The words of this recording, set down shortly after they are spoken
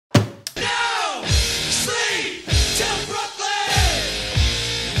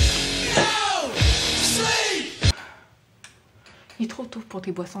trop tôt pour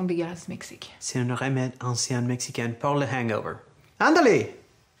tes boissons dégueulasses du Mexique. C'est un remède ancien mexicain pour le hangover. Andale!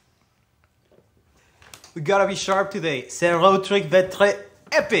 We gotta be sharp today. Ce road trip va être très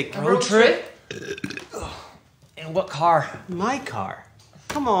épique. Road trip? In what car? My car.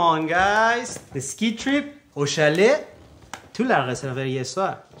 Come on, guys. The ski trip au chalet. Tu l'as réservé hier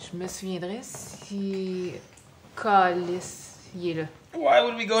soir. Je me souviendrai si... Calice, il est là. Why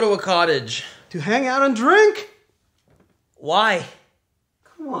would we go to a cottage? To hang out and drink? Why?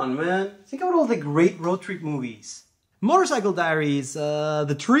 Come on, man. Think about all the great road trip movies. Motorcycle Diaries,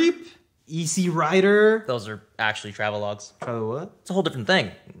 The Trip, Easy Rider. Those are actually travelogues. Travel what? It's a whole different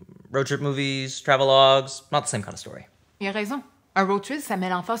thing. Road trip movies, travelogues, not the same kind of story. Il a raison. Un road trip, ça met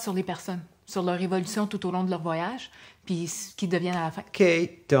l'emphase sur les personnes, sur leur évolution tout au long de leur voyage, puis ce qu'ils deviennent à la fin. Ok,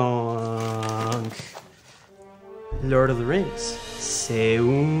 donc... Lord of the Rings. C'est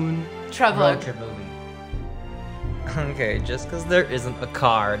un... Travel. Road trip movie. Okay, just because there isn't a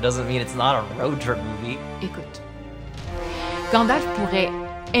car doesn't mean it's not a road trip movie. Écoute, Gandalf pourrait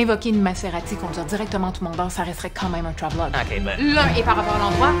invoquer une Maserati, conduire directement tout Mordor, ça resterait quand même un travelogue. Okay, but... L'un est par rapport à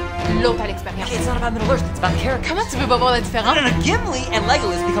l'endroit, l'autre à l'expérience. Okay, it's not about Middle-earth, it's about character. Comment tu veux pas voir la différence? No, Gimli and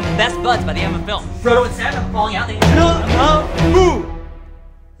Legolas become best buds by the end of the film. Frodo and Sam are falling out. Boo!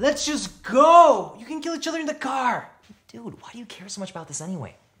 Let's just go! You can kill each other in the car! Dude, why do you care so much about this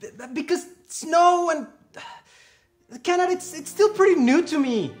anyway? Because snow and... Canada, it's still pretty new to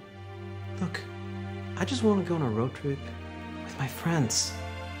me. Look, I just want to go on a road trip with my friends.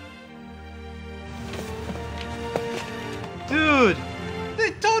 Dude,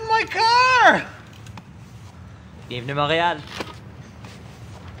 they towed my car! Bienvenue Montréal.